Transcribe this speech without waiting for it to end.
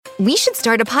we should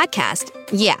start a podcast.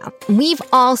 Yeah, we've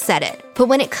all said it. But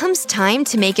when it comes time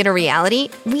to make it a reality,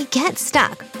 we get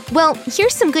stuck. Well,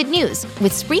 here's some good news.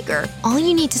 With Spreaker, all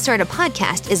you need to start a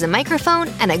podcast is a microphone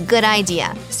and a good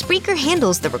idea. Spreaker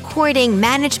handles the recording,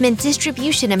 management,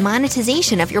 distribution, and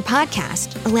monetization of your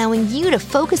podcast, allowing you to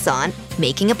focus on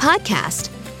making a podcast.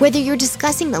 Whether you're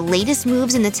discussing the latest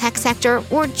moves in the tech sector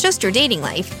or just your dating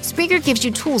life, Spreaker gives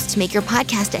you tools to make your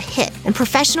podcast a hit and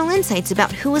professional insights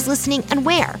about who is listening and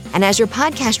where. And as your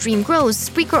podcast dream grows,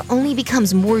 Spreaker only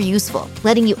becomes more useful,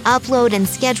 letting you upload and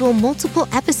schedule multiple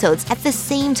episodes at the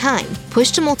same time,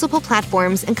 push to multiple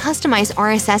platforms, and customize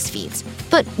RSS feeds.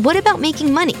 But what about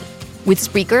making money? With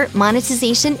Spreaker,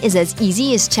 monetization is as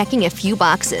easy as checking a few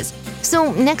boxes.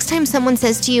 So next time someone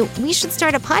says to you, we should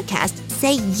start a podcast,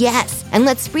 say yes, and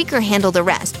let Spreaker handle the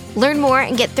rest. Learn more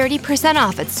and get 30%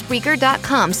 off at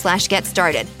Spreaker.com/get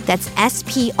started. That's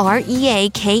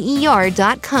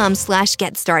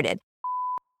SPREAKER.com/get started.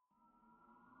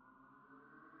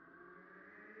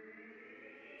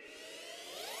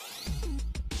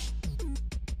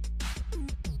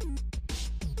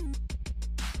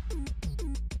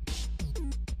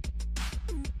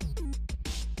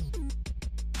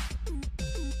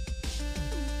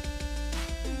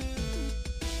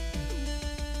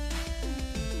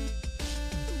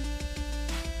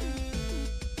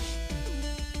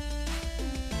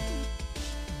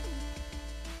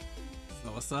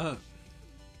 What's up?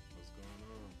 What's going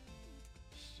on?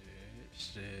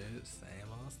 Shit, same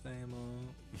old, same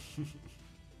old.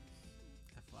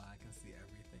 FYI, I can see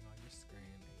everything on your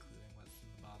screen, including what's in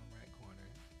the bottom right corner.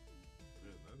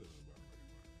 There's nothing in the bottom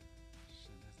right corner.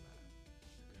 Shit, there's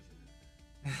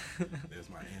not. There's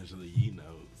my Angela Yee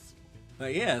notes.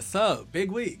 But yeah, so,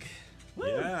 big week. Woo.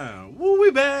 Yeah. Woo,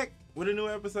 we back with a new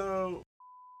episode.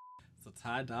 So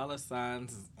Ty Dolla $ign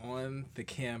is on the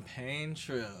campaign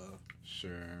trail.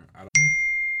 Sure.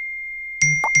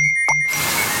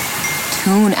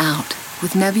 Tune out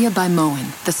with Nebia by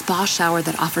Moen, the spa shower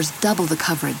that offers double the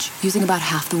coverage using about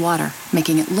half the water,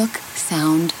 making it look,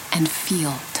 sound, and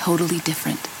feel totally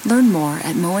different. Learn more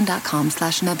at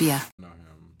moen.com/Nebia. Know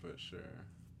him, but sure.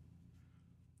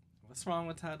 What's wrong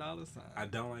with Ty Dolla $ign? I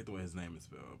don't like the way his name is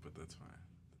spelled, but that's fine.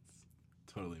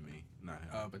 It's totally me, not him.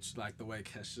 Oh, but you like the way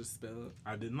Kesha's spelled?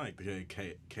 I didn't like the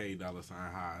K Dollar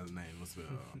Sign how his name was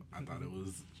spelled. I thought it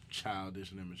was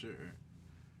childish and immature.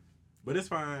 But it's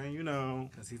fine, you know.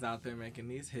 Because he's out there making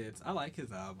these hits. I like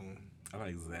his album. I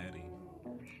like Zaddy.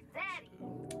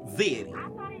 Zaddy.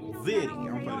 I'm playing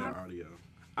that audio.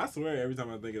 I swear every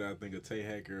time I think of it, I think of Tay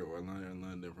Hacker or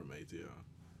London from ATL.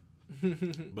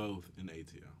 Both in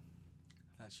ATL.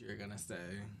 Thought you were going to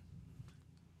say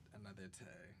another Tay.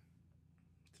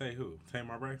 Tay who?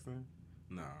 Tamar Braxton?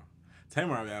 No.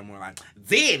 Tamar got more like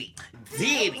Zaddy.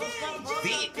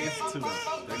 It's too much.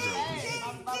 That girl.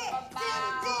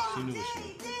 She knew what she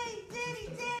was.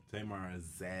 Tamar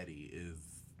Zaddy is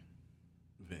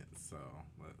Vince, so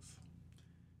let's.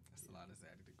 That's a lot of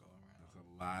Zaddy to go around. That's a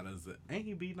lot of ain't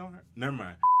he beating on her? Never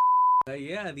mind.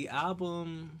 Yeah, the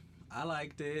album, I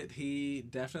liked it. He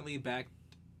definitely backed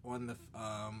on the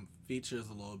features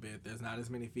a little bit. There's not as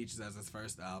many features as his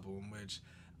first album, which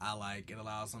I like. It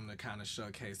allows him to kind of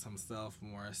showcase himself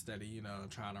more instead of,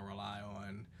 trying to rely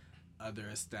on other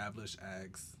established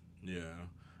acts. Yeah.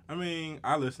 I mean,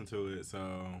 I listened to it,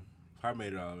 so if I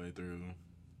made it all the way through,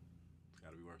 it's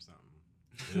gotta be worth something.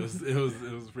 It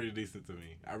was pretty decent to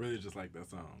me. I really just like that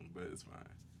song, but it's fine.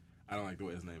 I don't like the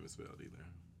way his name is spelled either.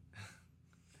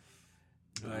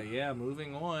 But yeah,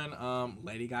 moving on.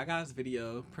 Lady Gaga's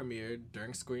video premiered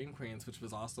during Scream Queens, which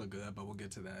was also good, but we'll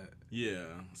get to that.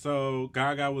 Yeah. So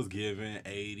Gaga was given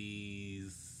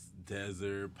 80s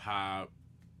desert pop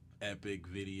epic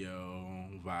video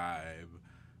vibe.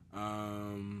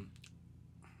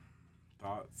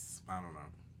 Thoughts? I don't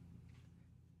know.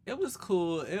 It was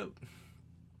cool.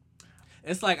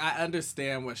 It's like I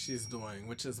understand what she's doing,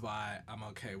 which is why I'm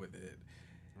okay with it.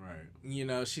 Right.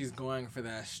 She's going for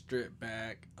that stripped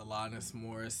back Alanis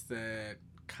Morissette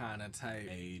kind of type.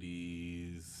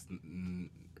 80s,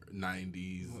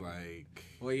 90s, like.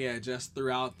 Well, yeah, just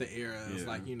throughout the eras, Yeah.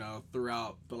 like,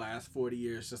 throughout the last 40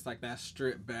 years, just like that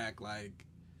stripped back, like,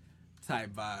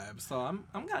 type vibe. So I'm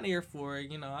kind of here for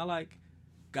it. I like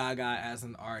Gaga as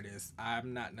an artist.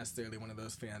 I'm not necessarily one of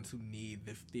those fans who need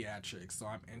the theatrics, so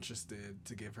I'm interested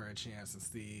to give her a chance and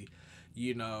see,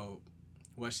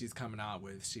 what she's coming out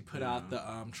with. She put out the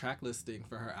track listing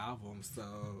for her album,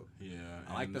 so yeah,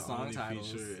 I like the song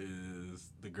titles. The feature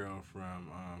is the girl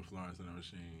from Florence and the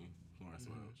Machine, Florence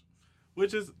Welch,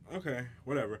 which is okay,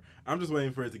 whatever. I'm just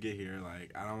waiting for it to get here.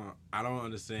 Like I don't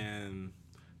understand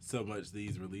so much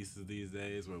these releases these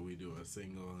days where we do a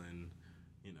single and,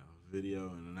 video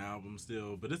and an album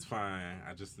still. But it's fine.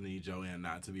 I just need Joanne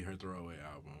not to be her throwaway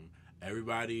album.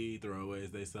 Everybody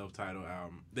throwaways they self-titled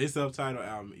album. They self-titled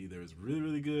album either is really,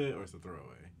 really good or it's a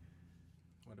throwaway.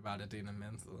 What about Idina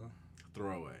Menzel?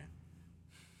 Throwaway.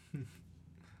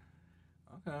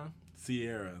 Okay.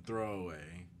 Sierra,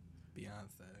 throwaway.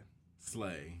 Beyonce.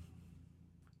 Slay.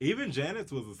 Even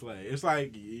Janet's was a slay. It's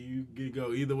like you could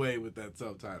go either way with that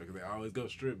self-title because they always go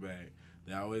strip back.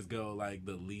 They always go like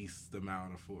the least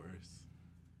amount of force.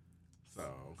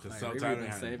 So, because self-title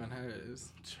been saving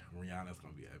hers. Rihanna's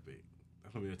gonna be epic.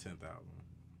 That's gonna be her 10th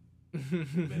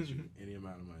album. Bet you any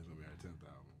amount of money is gonna be her 10th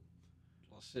album.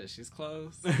 Well, shit, she's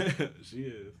close. She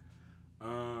is.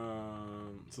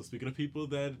 So speaking of people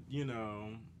that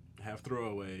have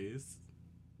throwaways,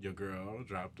 your girl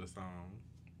dropped a song.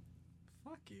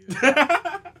 Fuck you.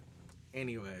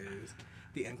 Anyways,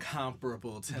 the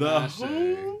incomparable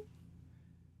Tinashe.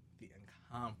 The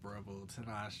incomparable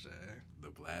Tinashe. The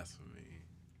blasphemy.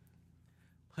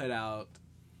 Put out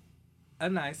a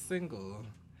nice single.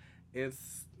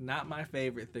 It's not my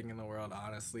favorite thing in the world,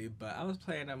 honestly, but I was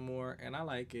playing it more, and I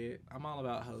like it. I'm all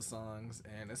about hoe songs,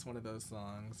 and it's one of those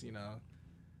songs,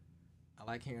 I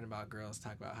like hearing about girls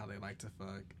talk about how they like to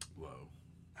fuck. Whoa.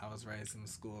 I was raised in the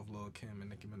school of Lil' Kim and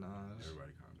Nicki Minaj.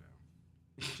 Everybody calm down.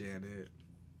 Janet.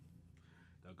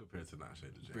 Don't compare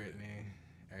Tinashe to Janet. Brittany.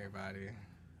 Everybody.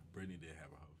 Brittany did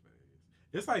have a hoe phase.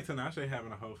 It's like Tinashe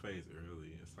having a hoe phase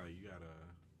early. It's like you gotta...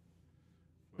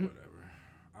 Whatever.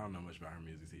 I don't know much about her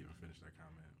music to even finish that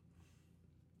comment.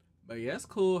 But yeah, it's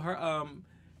cool.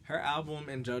 Her album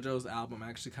and JoJo's album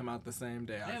actually come out the same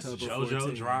day, Yes, October JoJo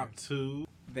 14th. dropped too.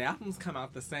 The albums come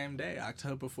out the same day,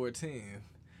 October 14th.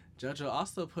 JoJo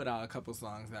also put out a couple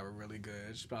songs that were really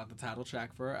good. She put out the title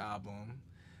track for her album,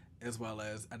 as well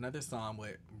as another song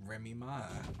with Remy Ma.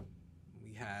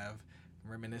 We have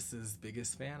Reminisce's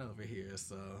biggest fan over here,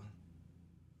 so...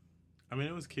 I mean,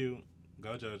 it was cute.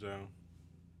 Go JoJo. So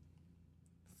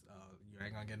you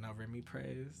ain't gonna get no Remy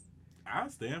praise? I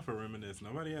stand for Reminisce.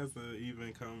 Nobody has to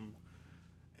even come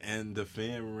and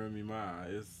defend Remy Ma.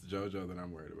 It's JoJo that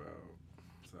I'm worried about.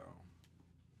 So,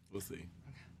 we'll see.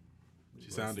 She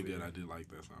sounded good. I did like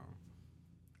that song.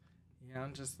 Yeah,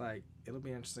 I'm just like, it'll be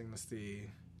interesting to see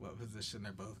what position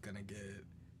they're both gonna get.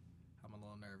 I'm a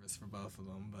little nervous for both of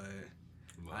them,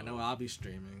 but Low. I know I'll be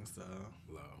streaming, so.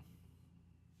 Low.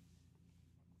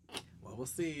 Well, we'll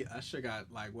see. Usher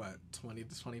got like what, 20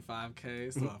 to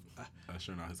 25K. So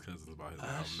Usher and all his cousins bought his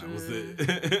Usher. album. That was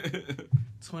it.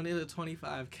 20 to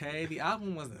 25K. The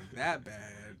album wasn't that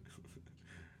bad.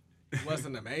 It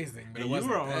wasn't amazing, but And it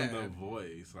wasn't you were bad. on The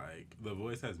Voice. Like, The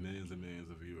Voice has millions and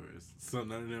millions of viewers. So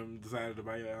none of them decided to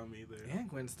buy your album either. And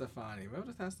Gwen Stefani. What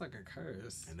if that's like a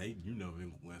curse? And they,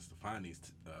 Gwen Stefani's.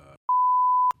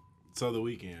 So The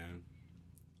Weeknd.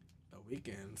 The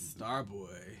Weeknd,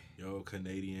 Starboy. Yo,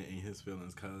 Canadian in his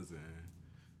feelings cousin.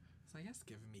 It's like, that's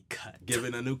giving me cut.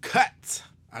 Giving a new cut.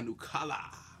 A new color.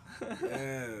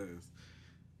 Yes.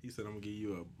 He said, I'm going to give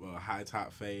you a high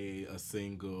top fade, a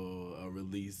single, a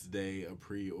release day, a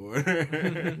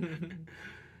pre-order.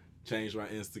 Change my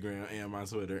Instagram and my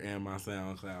Twitter and my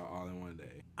SoundCloud all in one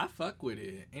day. I fuck with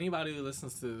it. Anybody who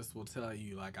listens to this will tell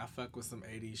you, like, I fuck with some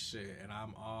 80s shit, and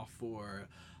I'm all for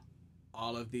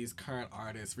all of these current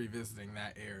artists revisiting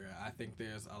that era. I think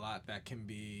there's a lot that can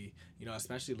be,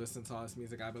 especially listening to all this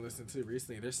music I've been listening to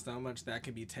recently, there's so much that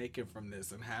can be taken from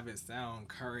this and have it sound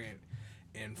current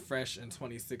and fresh in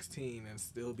 2016 and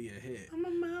still be a hit. I'm a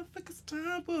motherfucking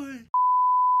star boy.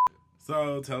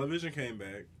 So, television came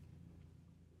back.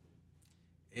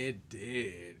 It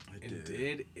did. It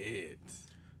did it.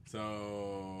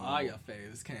 So, All your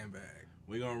faves came back.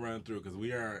 We're going to run through because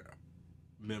we are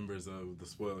members of the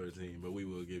spoiler team, but we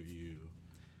will give you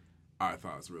our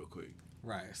thoughts real quick.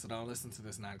 Right, so don't listen to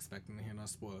this not expecting to hear no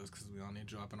spoilers because we all need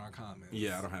to drop in our comments.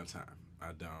 Yeah, I don't have time.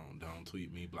 I don't. Don't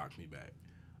tweet me, block me back.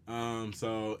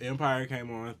 So Empire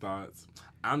came on. Thoughts?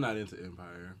 I'm not into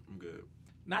Empire. I'm good.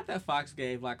 Not that Fox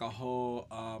gave like a whole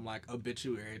like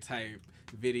obituary type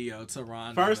video to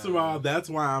Rhonda. First of all, that's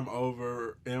why I'm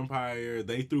over Empire.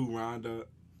 They threw Rhonda.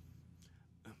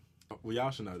 Well,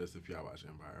 y'all should know this if y'all watch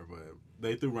Empire, but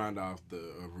they threw Rhonda off the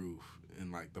roof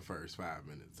in like the first 5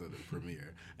 minutes of the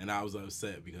premiere, and I was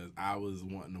upset because I was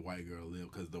wanting the white girl to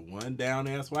live because the one down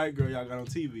ass white girl y'all got on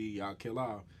TV, y'all kill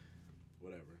off.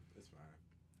 Whatever, it's fine.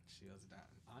 She was down.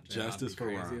 Justice for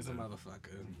crazy as a Rhonda.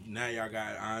 motherfucker. Now y'all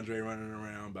got Andre running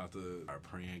around about to start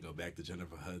praying, go back to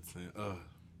Jennifer Hudson.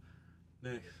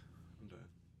 Next, I'm done.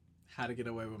 How to Get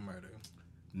Away with Murder.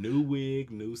 New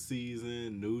wig, new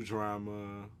season, new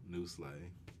drama, new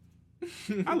slay.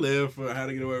 I live for How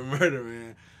to Get Away with Murder,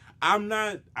 man. I'm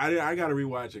not. I gotta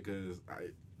rewatch it because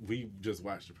we just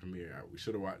watched the premiere. We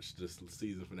should have watched the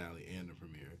season finale and the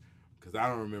premiere because I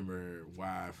don't remember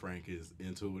why Frank is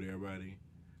into it with everybody.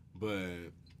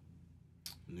 But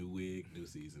new wig, new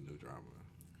season, new drama.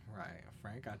 Right.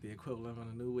 Frank got the equivalent of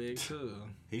a new wig, too.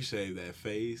 He shaved that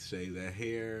face, shaved that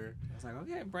hair. I was like,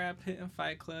 okay, Brad Pitt in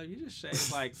Fight Club, you just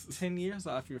shaved like 10 years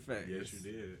off your face. Yes, you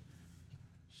did.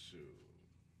 Shoot.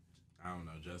 I don't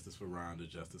know. Justice for Rhonda,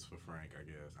 justice for Frank, I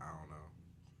guess. I don't know.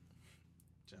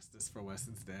 Justice for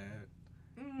Weston's dad.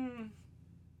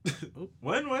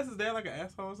 Wasn't Weston's dad like an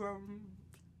asshole or something?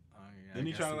 Oh, yeah, Didn't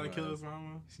he try to like kill his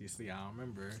mama? You see, I don't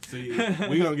remember. See,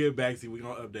 we gonna get back to you. We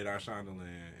gonna update our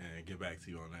Shondaland and get back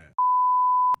to you on that.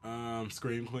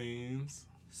 Scream Queens.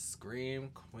 Scream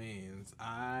Queens.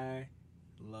 I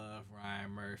love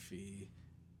Ryan Murphy,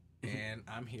 and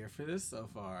I'm here for this so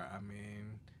far. I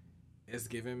mean, it's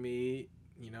giving me,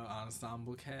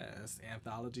 ensemble cast,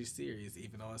 anthology series,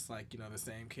 even though it's like, the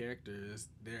same characters,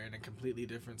 they're in a completely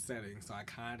different setting. So I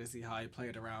kind of see how he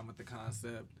played around with the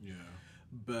concept. Yeah.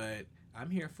 But I'm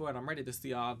here for it. I'm ready to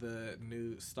see all the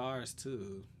new stars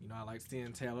too. I like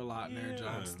seeing Taylor Lautner,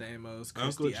 John Stamos,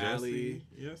 Uncle Kirstie Alley. Jesse.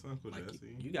 Yes, Uncle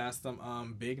Jesse. You got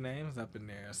some big names up in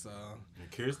there. So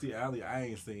and Kirstie Alley, I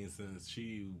ain't seen since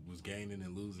she was gaining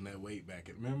and losing that weight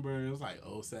back. Remember, it was like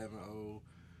 07,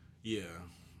 Yeah,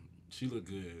 she looked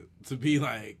good to be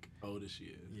like old as she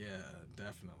is. Yeah,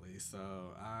 definitely. So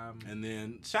and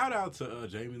then shout out to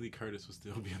Jamie Lee Curtis for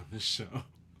still being on the show,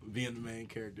 being the main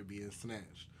character, being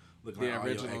snatched. The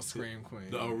original Scream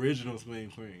Queen. The original Scream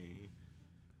Queen.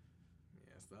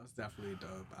 Yes, that's definitely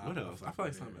dope. What else? I feel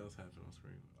like something else happened on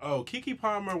Scream. Oh, Keke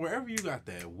Palmer, wherever you got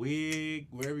that wig,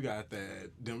 wherever you got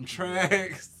them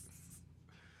tracks.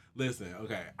 Listen,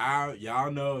 okay,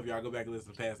 y'all know if y'all go back and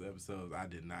listen to past episodes, I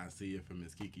did not see it from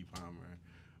Miss Keke Palmer.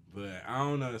 But I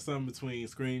don't know, something between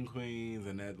Scream Queens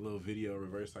and that little video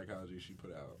Reverse Psychology she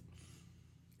put out.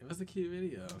 It was a cute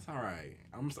video. It's all right.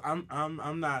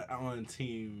 I'm not on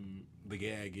team the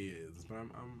gag is, but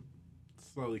I'm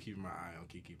slowly keeping my eye on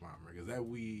Keke Palmer because that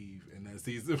weave and that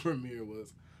season premiere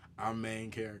was I'm main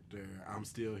character. I'm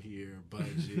still here.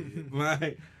 Budget.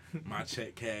 Like my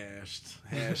check cashed.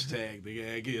 Hashtag the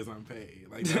gag is unpaid.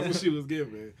 Like that's what she was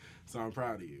giving. So I'm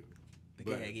proud of you. The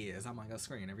gag is I'm on your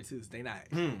screen every Tuesday night.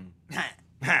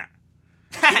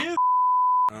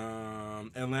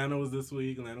 Atlanta was this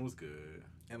week. Atlanta was good.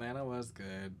 Atlanta was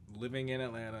good. Living in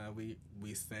Atlanta, we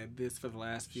said this for the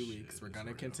last few weeks. We're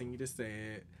gonna continue to say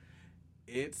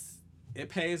it. It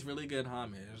pays really good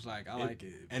homage. Like I like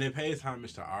it, and it pays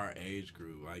homage to our age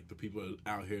group, like the people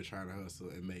out here trying to hustle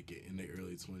and make it in their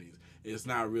early 20s. It's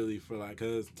not really for like,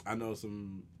 cause I know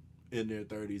some in their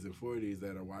 30s and 40s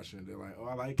that are watching it. They're like, oh,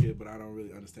 I like it, but I don't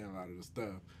really understand a lot of the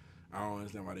stuff. I don't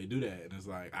understand why they do that, and it's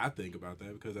like I think about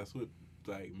that because that's what.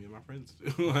 Like me and my friends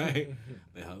do. Like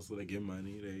they hustle, they get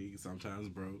money, they sometimes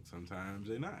broke, sometimes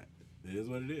they not. It is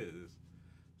what it is.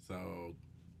 So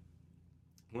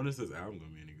when is this album gonna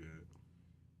be any good?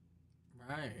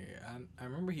 Right. I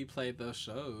remember he played those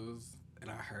shows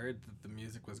and I heard that the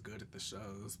music was good at the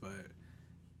shows, but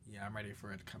yeah, I'm ready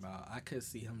for it to come out. I could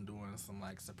see him doing some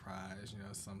like surprise,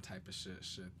 some type of shit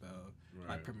though. Right.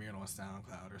 Like premiering on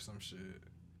SoundCloud or some shit.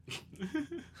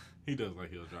 He does like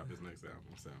he'll drop his next album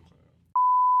on SoundCloud.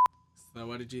 So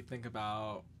what did you think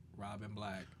about Robin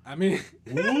Black? I mean...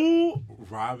 Ooh,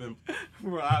 Robin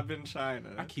China.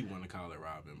 I keep wanting to call it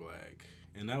Robin Black.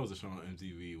 And that was a show on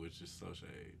MTV, which is so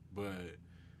shade. But...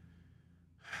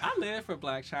 I live for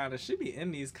Black China. She be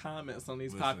in these comments on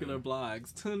these popular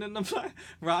blogs. Tune in to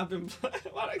Robin Black.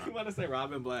 Why do you want to say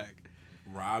Robin Black?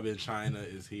 Robin China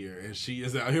is here, and she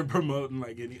is out here promoting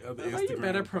like any other Instagram. You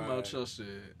better promote your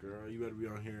shit. Girl, you better be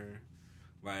on here.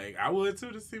 Like, I would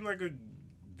too. This seemed like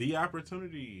the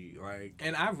opportunity, like,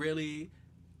 and I really,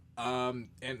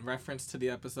 in reference to the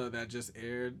episode that just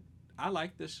aired, I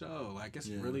like this show. Like, it's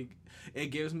really, it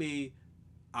gives me.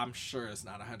 I'm sure it's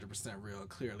not 100% real.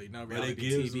 Clearly, no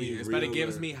reality TV is, but it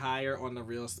gives me higher on the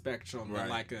real spectrum than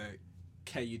like a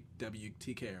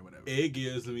KUWTK or whatever. It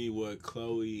gives me what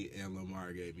Chloe and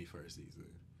Lamar gave me first season.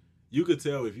 You could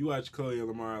tell if you watch Chloe and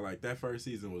Lamar, like that first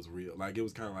season was real. Like it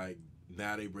was kind of like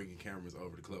now they bringing cameras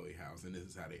over to Chloe house and this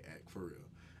is how they act for real.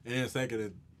 And then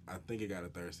second, I think it got a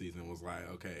third season, was like,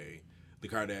 okay, the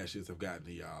Kardashians have gotten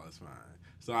to y'all, it's fine.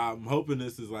 So I'm hoping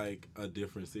this is like a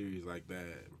different series like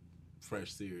that,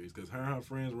 fresh series. Because her and her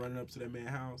friends running up to that man's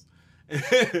house. And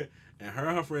her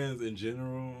and her friends in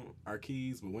general are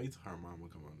keys, but wait till her mama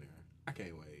come on there. I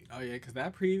can't wait. Oh, yeah, because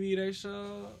that preview they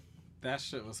showed, That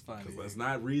shit was funny. Let's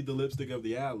not read the lipstick of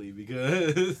the alley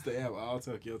because they have all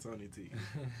Tokyo Tony teeth.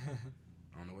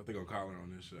 I don't know what they're going to call her on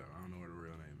this show. I don't know what her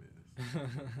real name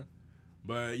is.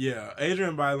 But yeah,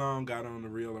 Adrienne Bailon got on the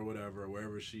reel or whatever,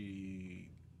 wherever she,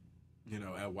 at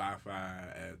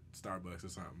Wi-Fi at Starbucks or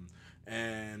something,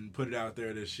 and put it out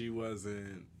there that she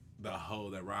wasn't the hoe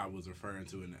that Rob was referring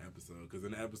to in the episode. Because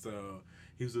in the episode,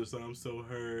 he was just like, I'm so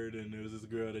hurt, and there was this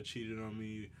girl that cheated on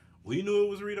me. We knew it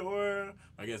was Rita Ora.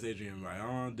 I guess Adrienne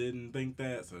Bailon didn't think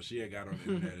that, so she had got on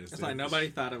the internet. It's like nobody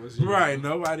thought it was you. Right,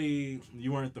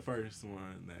 you weren't the first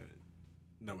one that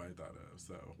nobody thought of,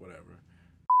 so whatever.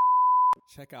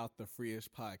 Check out the Free-ish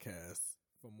podcast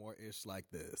for more ish like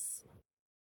this.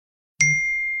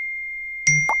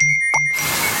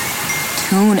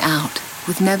 Tune out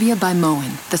with Nebia by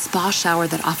Moen, the spa shower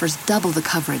that offers double the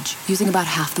coverage using about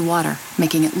half the water,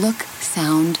 making it look,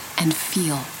 sound, and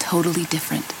feel totally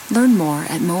different. Learn more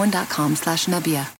at moen.com/Nebia.